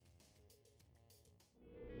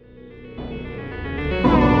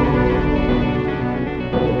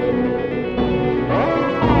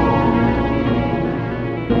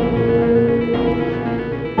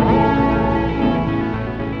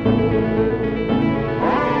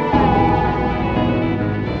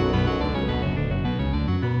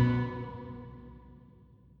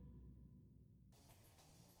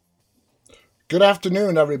Good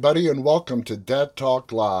afternoon, everybody, and welcome to Dead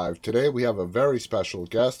Talk Live. Today we have a very special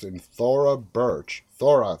guest in Thora Birch.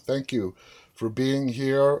 Thora, thank you for being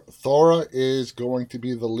here. Thora is going to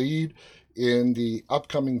be the lead in the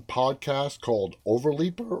upcoming podcast called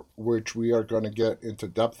Overleaper, which we are going to get into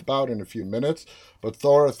depth about in a few minutes. But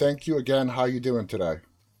Thora, thank you again. How are you doing today?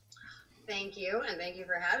 Thank you, and thank you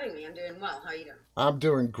for having me. I'm doing well. How are you doing? I'm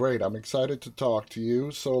doing great. I'm excited to talk to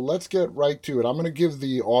you. So let's get right to it. I'm going to give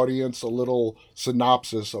the audience a little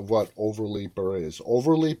synopsis of what Overleaper is.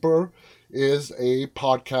 Overleaper is a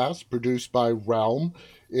podcast produced by Realm.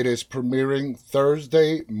 It is premiering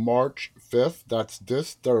Thursday, March 5th. That's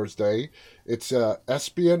this Thursday. It's a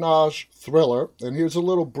espionage thriller. And here's a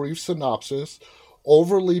little brief synopsis.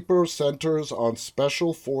 Overleaper centers on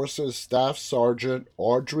Special Forces Staff Sergeant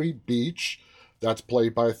Audrey Beach, that's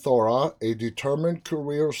played by Thora, a determined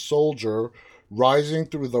career soldier rising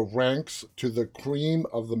through the ranks to the cream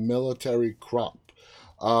of the military crop.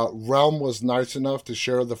 Realm was nice enough to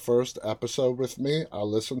share the first episode with me. I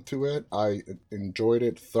listened to it. I enjoyed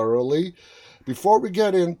it thoroughly. Before we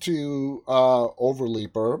get into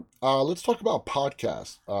Overleaper, let's talk about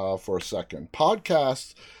podcasts for a second.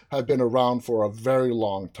 Podcasts have been around for a very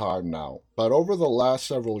long time now, but over the last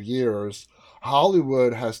several years,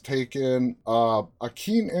 Hollywood has taken a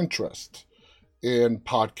keen interest in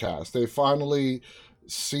podcasts. They finally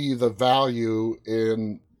see the value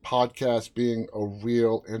in podcasts being a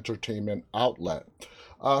real entertainment outlet.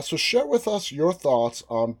 So share with us your thoughts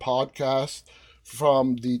on podcasts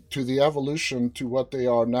from the evolution to what they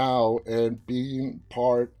are now and being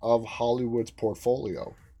part of Hollywood's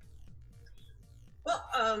portfolio.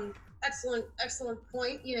 Excellent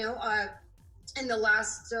point. In the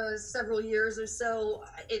last several years or so,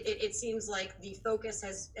 it seems like the focus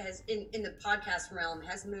has in the podcast realm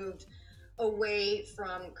has moved away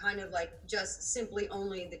from kind of like just simply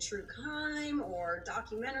only the true crime or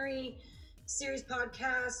documentary series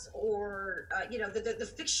podcasts, or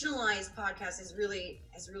the fictionalized podcast has really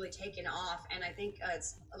taken off, and I think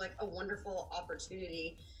it's like a wonderful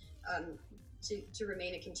opportunity to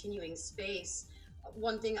remain a continuing space.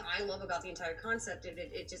 One thing I love about the entire concept of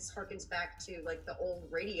it, it just harkens back to like the old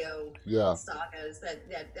radio Yeah. sagas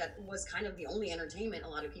that was kind of the only entertainment a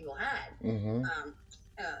lot of people had. Mm-hmm. Um,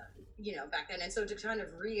 Back then, and so to kind of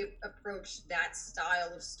reapproach that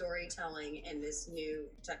style of storytelling in this new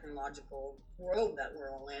technological world that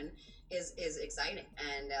we're all in is exciting,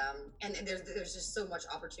 and there's just so much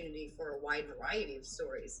opportunity for a wide variety of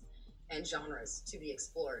stories and genres to be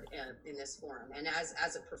explored in this forum. And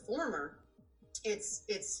as a performer,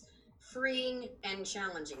 it's freeing and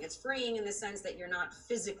challenging. It's freeing in the sense that you're not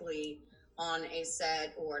physically on a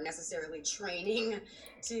set or necessarily training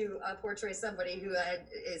to portray somebody who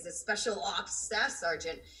is a special ops staff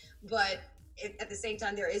sergeant, but at the same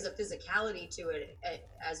time there is a physicality to it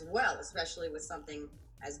as well, especially with something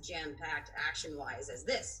as jam-packed action-wise as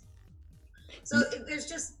this. So there's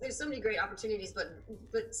so many great opportunities,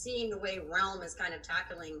 but seeing the way Realm is kind of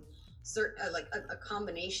tackling like a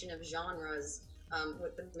combination of genres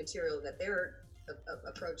with the material that they're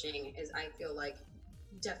approaching is, I feel like,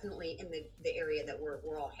 definitely in the area that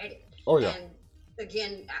we're all headed. Oh yeah. And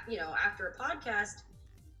again, after a podcast,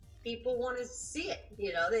 people want to see it.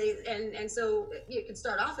 So it can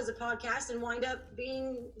start off as a podcast and wind up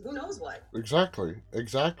being who knows what. Exactly.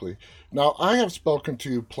 Now, I have spoken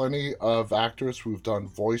to plenty of actors who've done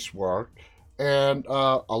voice work, and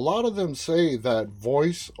a lot of them say that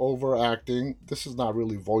voice over acting, this is not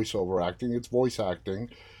really voice over acting, it's voice acting,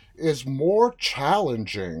 is more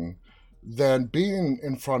challenging than being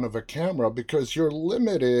in front of a camera because you're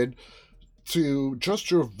limited to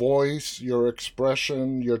just your voice, your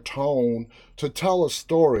expression, your tone to tell a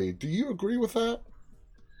story. Do you agree with that?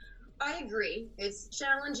 I agree. It's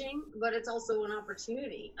challenging, but it's also an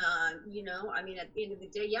opportunity. I mean, at the end of the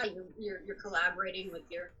day, yeah, you're collaborating with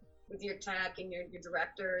your tech and your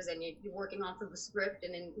directors, and you're working off of a script.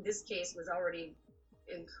 And in this case, was already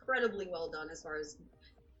incredibly well done as far as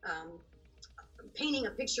um, painting a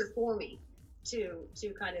picture for me to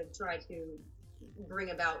kind of try to bring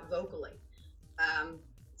about vocally. Um,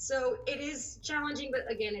 so it is challenging,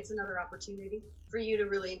 but again, it's another opportunity for you to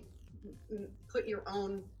really put your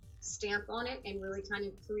own stamp on it and really kind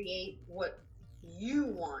of create what you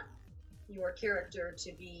want your character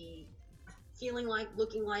to be feeling like,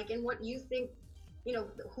 looking like, and what you think,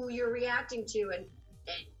 who you're reacting to, and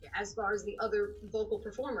as far as the other vocal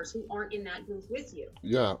performers who aren't in that booth with you.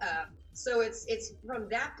 Yeah. So it's from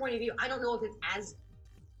that point of view. I don't know if it's as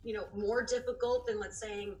more difficult than, let's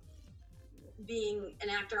say, being an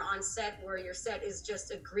actor on set where your set is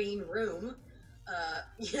just a green room,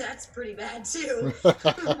 Yeah, that's pretty bad too.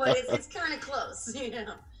 But it's kind of close, you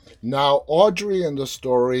know. Now, Audrey in the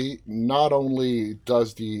story not only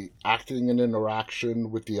does the acting and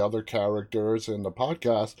interaction with the other characters in the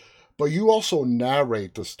podcast, but you also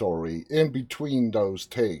narrate the story in between those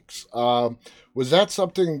takes. Was that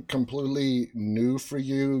something completely new for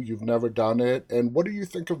you? You've never done it? And what do you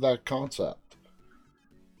think of that concept?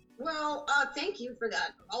 Well, thank you for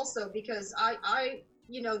that also because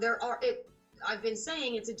you know, I've been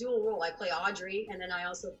saying it's a dual role. I play Audrey, and then I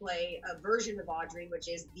also play a version of Audrey, which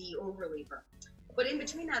is the Overleaper. But in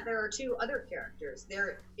between that, there are two other characters.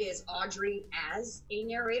 There is Audrey as a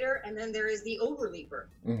narrator, and then there is the Overleaper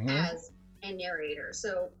Mm-hmm. as a narrator.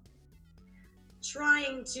 So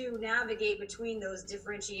trying to navigate between those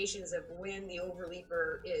differentiations of when the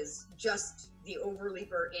Overleaper is just the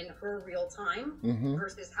Overleaper in her real time Mm-hmm.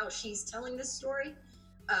 versus how she's telling this story.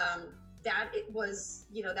 Um, that it was,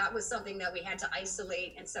 you know, that was something that we had to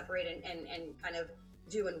isolate and separate and kind of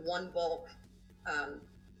do in one bulk um,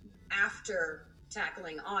 after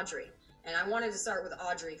tackling Audrey. And I wanted to start with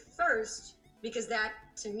Audrey first because that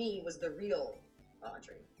to me was the real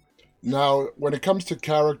Audrey. Now, when it comes to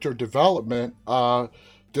character development,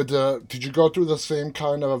 did you go through the same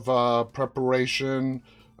kind of preparation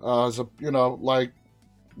as a, like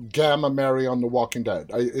Gamma Mary on The Walking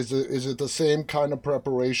Dead? Is it the same kind of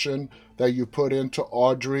preparation that you put into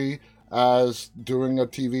Audrey as doing a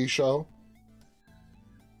TV show?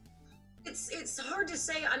 It's hard to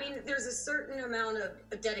say. I mean, there's a certain amount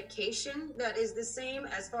of dedication that is the same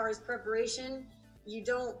as far as preparation.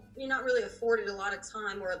 You're not really afforded a lot of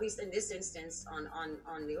time, or at least in this instance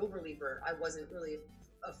on the Overleaper, I wasn't really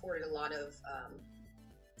afforded a lot of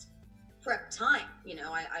prep time. You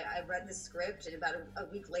know, I read the script, and about a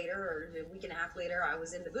week later or a week and a half later, I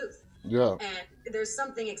was in the booth. Yeah. And there's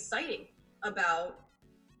something exciting about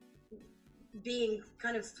being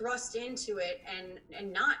kind of thrust into it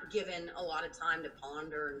and not given a lot of time to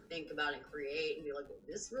ponder and think about and create and be like, well,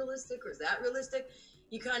 is this realistic or is that realistic?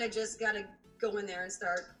 You kind of just got to go in there and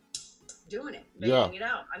start doing it, banging it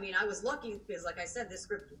out. I mean, I was lucky because, like I said, this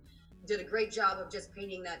script did a great job of just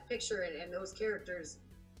painting that picture and those characters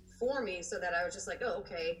for me, so that I was just like, oh,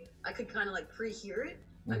 okay, I could kind of like pre-hear it.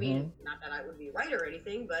 I mean, not that I would be right or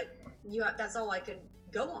anything, but that's all I could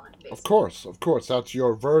go on, basically. Of course, that's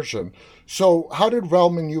your version. So, how did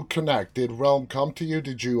Realm and you connect? Did Realm come to you?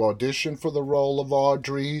 Did you audition for the role of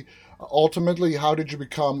Audrey? Ultimately, how did you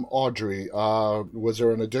become Audrey? Was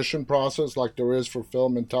there an audition process like there is for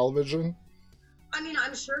film and television? I mean,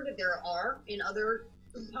 I'm sure that there are in other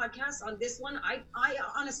podcasts. On this one, I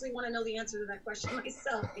honestly want to know the answer to that question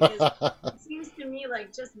myself because it seems to me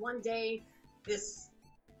like just one day this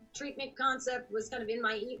treatment concept was kind of in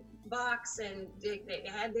my box, and they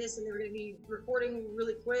had this and they were going to be recording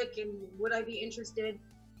really quick, and would I be interested?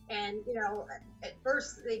 And you know, at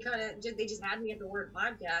first they just had me at the word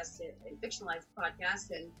podcast and fictionalized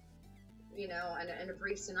podcast, and you know, and a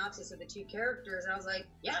brief synopsis of the two characters. I was like,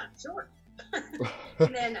 yeah, sure.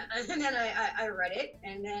 And then I read it,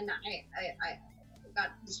 and then I got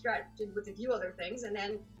distracted with a few other things, and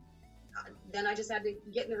then I just had to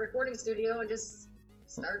get in the recording studio and just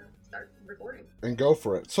start recording. And go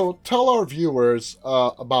for it. So, tell our viewers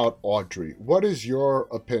about Audrey. What is your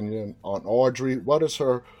opinion on Audrey? What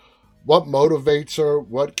motivates her?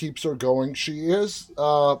 What keeps her going? She is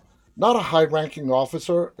not a high-ranking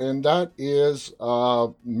officer, and that is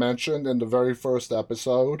mentioned in the very first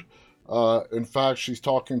episode. In fact, she's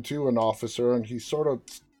talking to an officer, and he's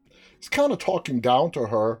kind of talking down to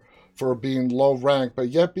her for being low rank, but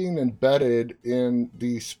yet being embedded in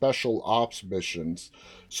the special ops missions.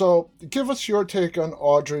 So, give us your take on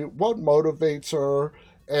Audrey. What motivates her,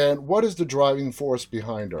 and what is the driving force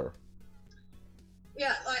behind her?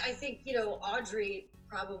 Yeah, I think, you know, Audrey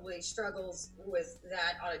probably struggles with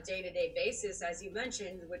that on a day-to-day basis, as you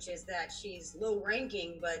mentioned, which is that she's low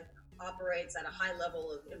ranking but operates at a high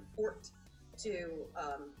level of import to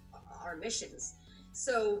our missions.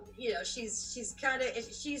 So, you know, she's kind of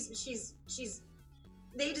she's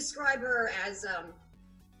they describe her as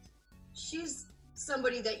she's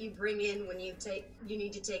somebody that you bring in when you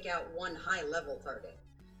need to take out one high level target.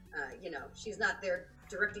 You know, she's not there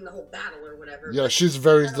directing the whole battle or whatever. Yeah, But she's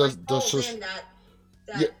very kind of like calls in that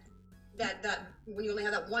yeah, that when you only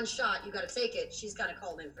have that one shot, you got to take it. She's kind of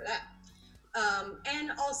called in for that.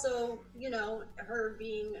 And also, you know, her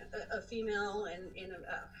being a female and in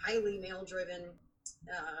a highly male-driven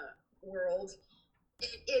world,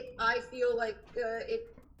 I feel like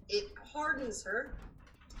it hardens her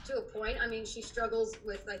to a point. I mean, she struggles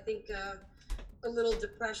with, I think, a little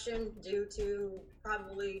depression due to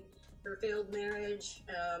probably her failed marriage,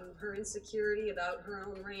 her insecurity about her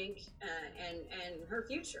own rank, and her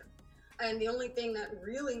future. And the only thing that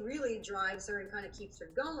really, really drives her and kind of keeps her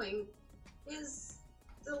going is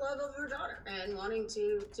the love of her daughter and wanting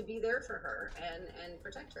to be there for her and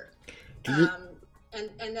protect her. Do you,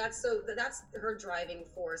 And that's her driving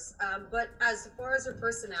force. But as far as her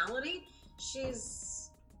personality, she's,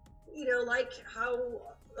 like how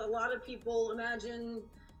a lot of people imagine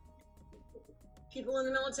people in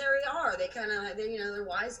the military are. They kind of, they're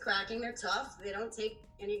wisecracking, they're tough, they don't take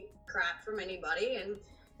any crap from anybody, and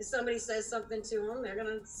if somebody says something to them, they're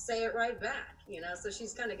gonna say it right back. So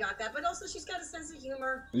she's kind of got that, but also she's got a sense of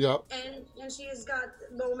humor. yep. And she has got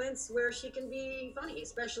moments where she can be funny,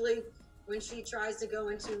 especially when she tries to go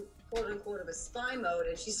into quote unquote of a spy mode,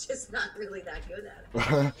 and she's just not really that good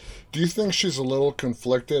at it. Do you think she's a little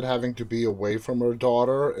conflicted having to be away from her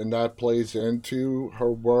daughter, and that plays into her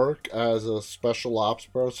work as a special ops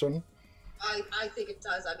person? I think it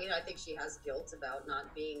does. I mean, I think she has guilt about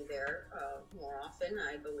not being there more often.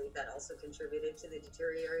 I believe that also contributed to the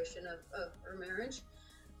deterioration of her marriage.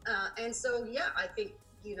 And so, yeah, I think,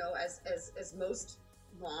 as most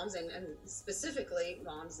moms, and specifically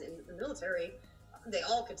moms in the military, they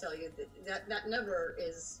all could tell you that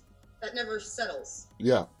never settles,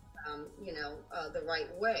 Yeah. the right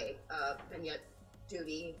way. And yet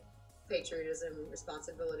duty, patriotism,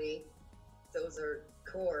 responsibility, those are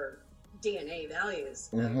core DNA values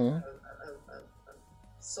Hmm. of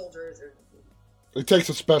soldiers. Or It takes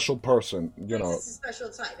a special person, it's a special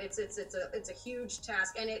type. It's a huge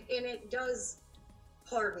task, and it does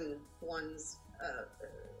harden one's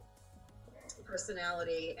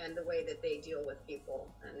personality and the way that they deal with people,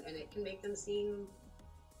 and it can make them seem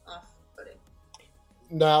off-putting.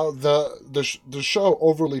 Now, the show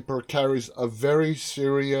Overleaper carries a very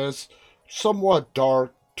serious, somewhat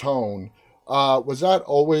dark tone. Was that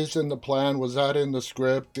always in the plan? Was that in the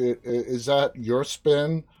script? Is that your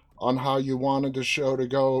spin on how you wanted the show to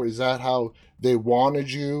go? Is that how they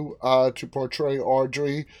wanted you to portray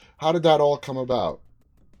Audrey? How did that all come about?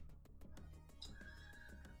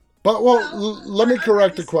 But well, Well, let me I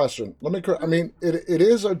correct the just question. I mean, it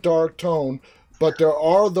is a dark tone, but there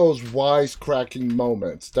are those wisecracking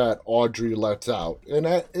moments that Audrey lets out, and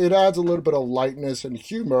it adds a little bit of lightness and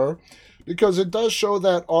humor, because it does show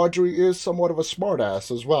that Audrey is somewhat of a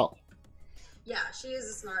smartass as well. yeah, she is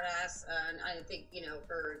a smart ass, and I think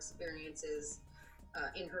her experiences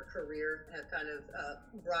in her career have kind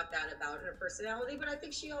of brought that about in her personality. But I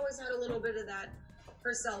think she always had a little bit of that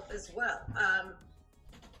herself as well.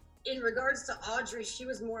 In regards to Audrey, she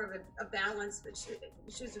was more of a balance, but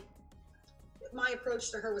she was. My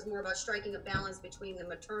approach to her was more about striking a balance between the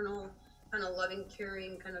maternal, kind of loving,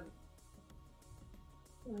 caring, kind of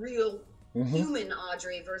real Hmm. human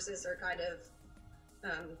Audrey versus her kind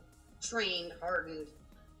of trained, hardened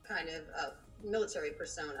kind of military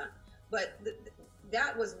persona. But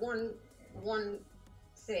that was one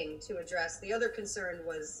thing to address. The other concern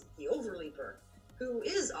was the Overleaper, who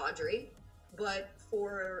is Audrey, but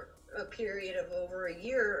for a period of over a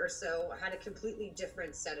year or so had a completely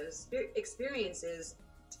different set of experiences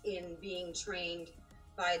in being trained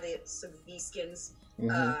by the Sovietskins, Hmm.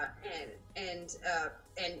 uh,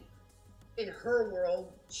 and in her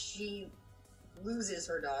world, she loses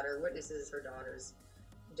her daughter, witnesses her daughter's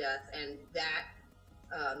death, and that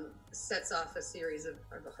sets off a series of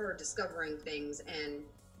her discovering things and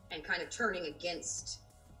kind of turning against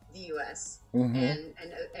the U.S. Hmm.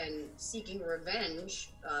 and seeking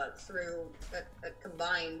revenge through a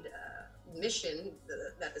combined mission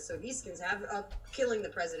that the Sovietskins have of killing the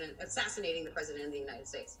president, assassinating the president of the United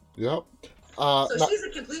States. Yep. So Now, she's a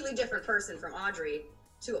completely different person from Audrey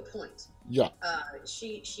to a point. yeah,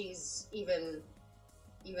 She's even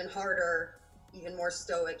harder, even more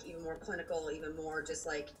stoic, even more clinical, even more just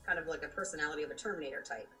like kind of like a personality of a Terminator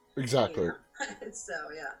type, you exactly. know. So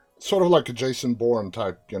yeah, Sort of like a Jason Bourne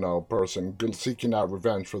type, person seeking out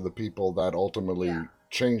revenge for the people that ultimately yeah.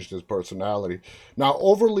 changed his personality. Now,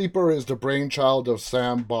 Overleaper is the brainchild of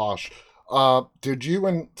Sam Bosch. Did you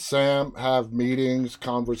and Sam have meetings,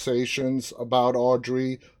 conversations about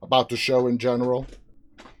Audrey, about the show in general?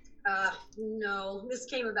 No, this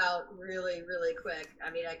came about really, really quick. I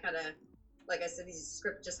mean, I kind of, like I said, these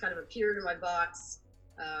script just kind of appeared in my box.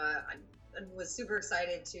 I was super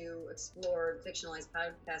excited to explore the fictionalized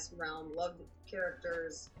podcast realm. Loved the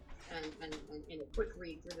characters, and a quick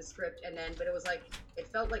read through the script, and then, but it was like it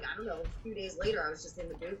felt like I don't know. A few days later, I was just in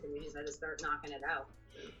the booth, and we just had to start knocking it out.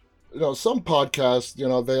 Some podcasts,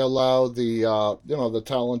 they allow the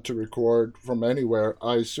talent to record from anywhere.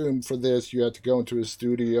 I assume for this you had to go into a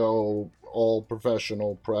studio, all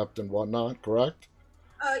professional, prepped and whatnot, correct?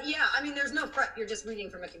 Yeah, I mean, there's no prep. You're just reading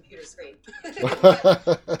from a computer screen.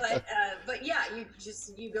 But yeah,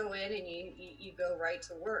 you go in and you go right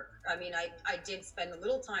to work. I mean, I did spend a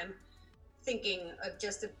little time thinking of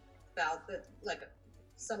just about the like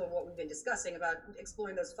some of what we've been discussing about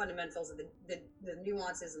exploring those fundamentals of the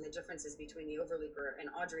nuances and the differences between the Overleaper and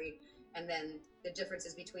Audrey, and then the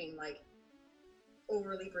differences between like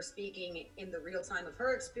Overleaper speaking in the real time of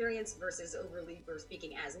her experience versus Overleaper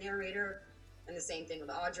speaking as narrator, and the same thing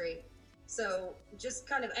with Audrey. So just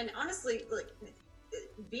kind of, and honestly, like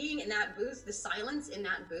being in that booth, the silence in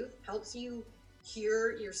that booth helps you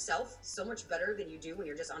hear yourself so much better than you do when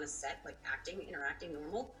you're just on a set, like acting, interacting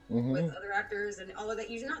normal with Hmm. other actors and all of that.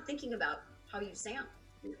 You're not thinking about how you sound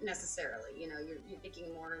necessarily. You're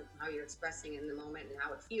thinking more how you're expressing in the moment and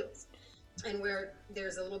how it feels. And where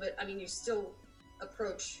there's a little bit, I mean, you still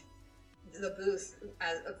approach the booth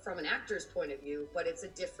as from an actor's point of view, but it's a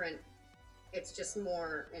different, it's just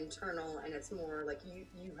more internal, and it's more like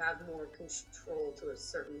you have more control to a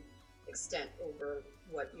certain extent over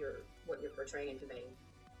what you're portraying and conveying.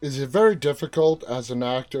 Is it very difficult as an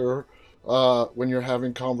actor when you're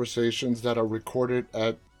having conversations that are recorded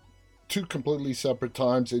at two completely separate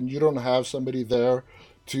times and you don't have somebody there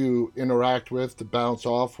to interact with, to bounce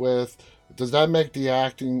off with? Does that make the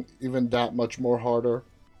acting even that much more harder?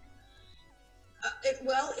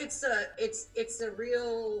 Well, it's a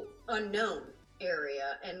real unknown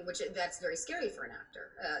area, and which that's very scary for an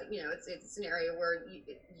actor. It's an area where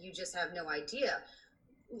you just have no idea.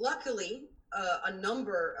 Luckily, a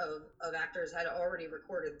number of actors had already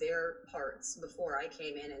recorded their parts before I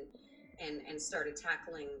came in and started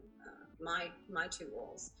tackling my two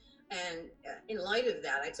roles. And in light of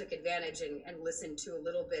that, I took advantage and listened to a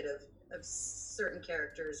little bit of certain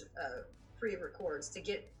characters' pre-records to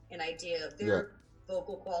get an idea of Yeah. their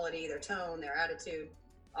vocal quality, their tone, their attitude,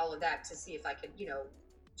 all of that, to see if I could,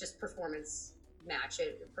 just performance match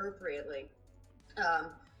it appropriately.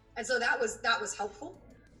 Um, and so that was helpful.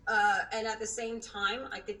 And at the same time,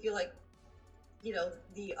 I could feel like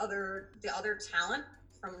the other talent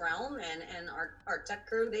from Realm and our tech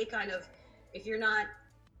crew, they kind of, if you're not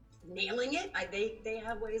nailing it, they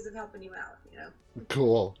have ways of helping you out.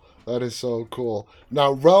 Cool. That is so cool.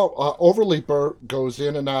 Now, Overleaper goes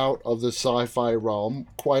in and out of the sci-fi realm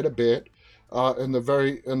quite a bit. In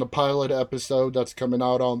the pilot episode that's coming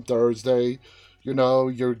out on Thursday,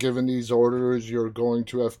 you're given these orders. You're going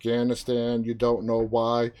to Afghanistan. You don't know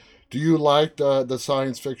why. Do you like the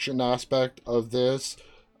science fiction aspect of this?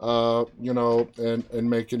 And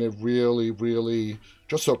making it really, really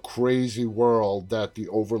just a crazy world that the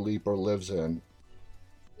Overleaper lives in.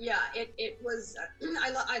 Yeah, it was.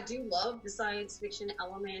 I do love the science fiction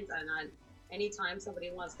element, and anytime somebody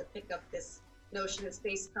wants to pick up this notion of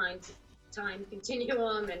space time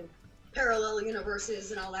continuum and parallel universes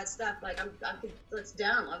and all that stuff, like I'm let's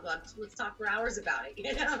down. Let's talk for hours about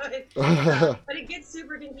it. But it gets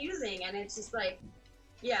super confusing, and it's just like,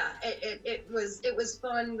 yeah, it was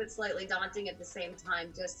fun but slightly daunting at the same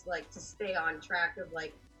time, just like to stay on track of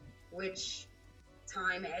like which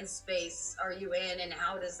time and space are you in, and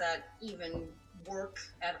how does that even work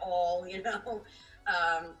at all, and then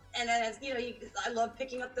I love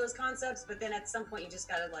picking up those concepts, but then at some point you just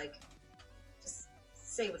gotta like just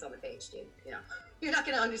say what's on the page, dude. You're not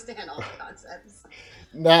gonna understand all the concepts.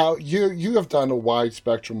 Now, you have done a wide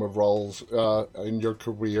spectrum of roles in your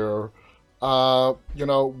career.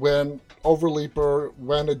 When Overleaper,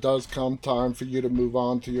 when it does come time for you to move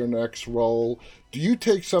on to your next role, do you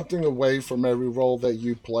take something away from every role that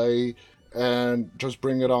you play and just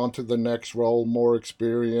bring it on to the next role, more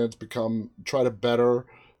experience, try to better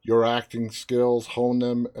your acting skills, hone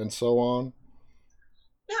them, and so on?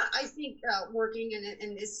 Yeah, I think working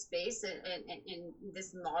in this space and in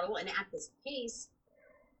this model and at this pace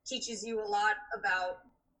teaches you a lot about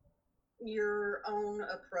your own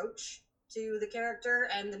approach to the character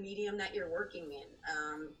and the medium that you're working in.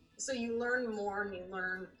 So you learn more, and you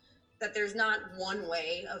learn that there's not one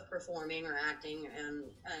way of performing or acting,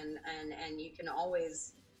 and you can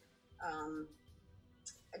always um,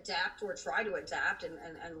 adapt or try to adapt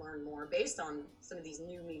and learn more based on some of these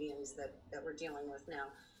new mediums that we're dealing with now.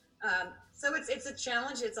 So it's a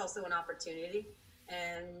challenge. It's also an opportunity,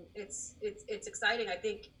 and it's exciting. I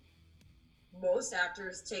think most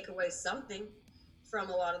actors take away something from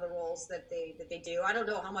a lot of the roles that they do. I don't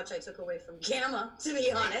know how much I took away from Gamma, to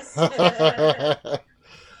be honest, but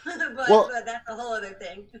Well, that's a whole other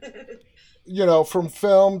thing. from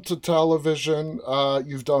film to television,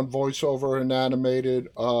 you've done voiceover and animated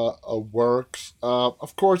works.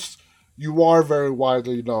 Of course, you are very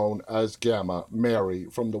widely known as Gamma Mary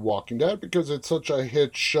from The Walking Dead because it's such a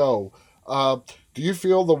hit show. Uh, do you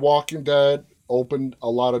feel The Walking Dead opened a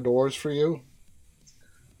lot of doors for you?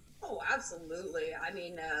 Oh, absolutely. I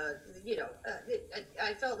mean,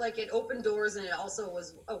 I felt like it opened doors, and it also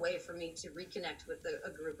was a way for me to reconnect with a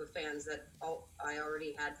group of fans that I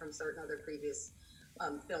already had from certain other previous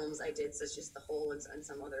films I did, such as The Hole and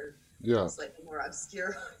some other Yeah. slightly more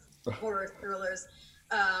obscure horror thrillers.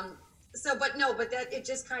 Um, but no, but that it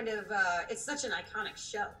just kind of it's such an iconic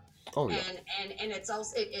show. Oh yeah. And it's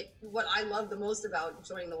also what I love the most about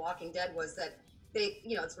joining The Walking Dead was that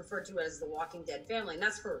it's referred to as the Walking Dead family, and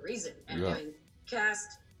that's for a reason. And Yeah. I mean,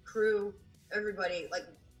 cast, crew, everybody, like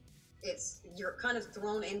you're kind of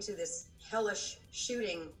thrown into this hellish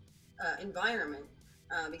shooting environment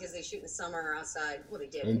because they shoot in the summer outside. Well, they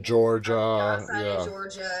did In anyway. Georgia. Outside in Yeah.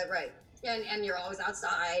 Georgia, right? And you're always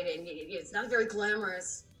outside, and it's not a very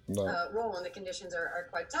glamorous No. role, and the conditions are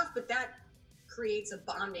quite tough. But that creates a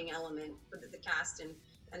bonding element for the cast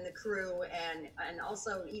and the crew, and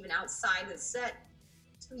also even outside the set,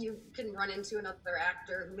 you can run into another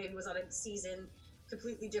actor who maybe was on a season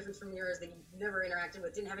completely different from yours that you never interacted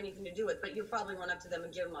with, didn't have anything to do with, but you probably went up to them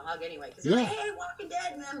and give them a hug anyway because you're like, Yeah. hey, Walking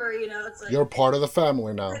Dead member, it's like You're part of the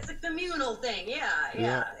family now. it's a communal thing. Yeah,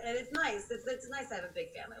 Yeah. and it's nice. It's nice to have a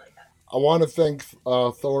big family like that. I want to thank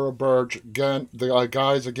Thora Birch again. The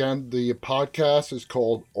guys again. The podcast is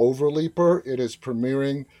called Overleaper. It is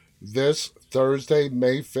premiering this Thursday,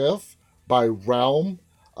 May 5th, by Realm.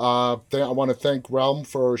 I want to thank Realm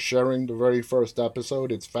for sharing the very first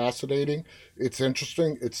episode. It's fascinating. It's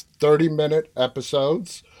interesting. It's 30-minute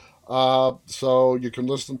episodes. So you can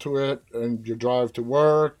listen to it and you drive to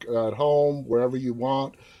work, at home, wherever you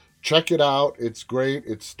want. Check it out. It's great.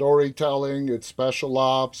 It's storytelling, it's special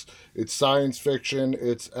ops, it's science fiction,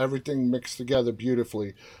 it's everything mixed together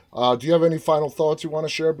beautifully. Do you have any final thoughts you want to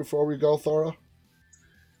share before we go, Thora?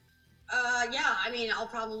 Yeah, I mean, I'll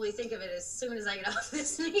probably think of it as soon as I get off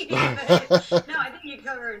this meeting. But no, I think you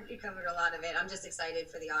covered a lot of it. I'm just excited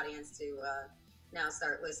for the audience to now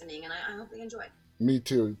start listening, and I hope they enjoy. Me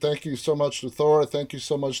too. Thank you so much to Thora. Thank you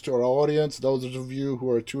so much to our audience, those of you who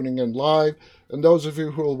are tuning in live, and those of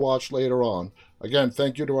you who will watch later on. Again,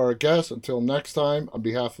 thank you to our guests. Until next time, on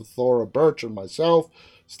behalf of Thora Birch and myself,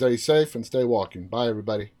 stay safe and stay walking. Bye,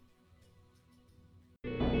 everybody.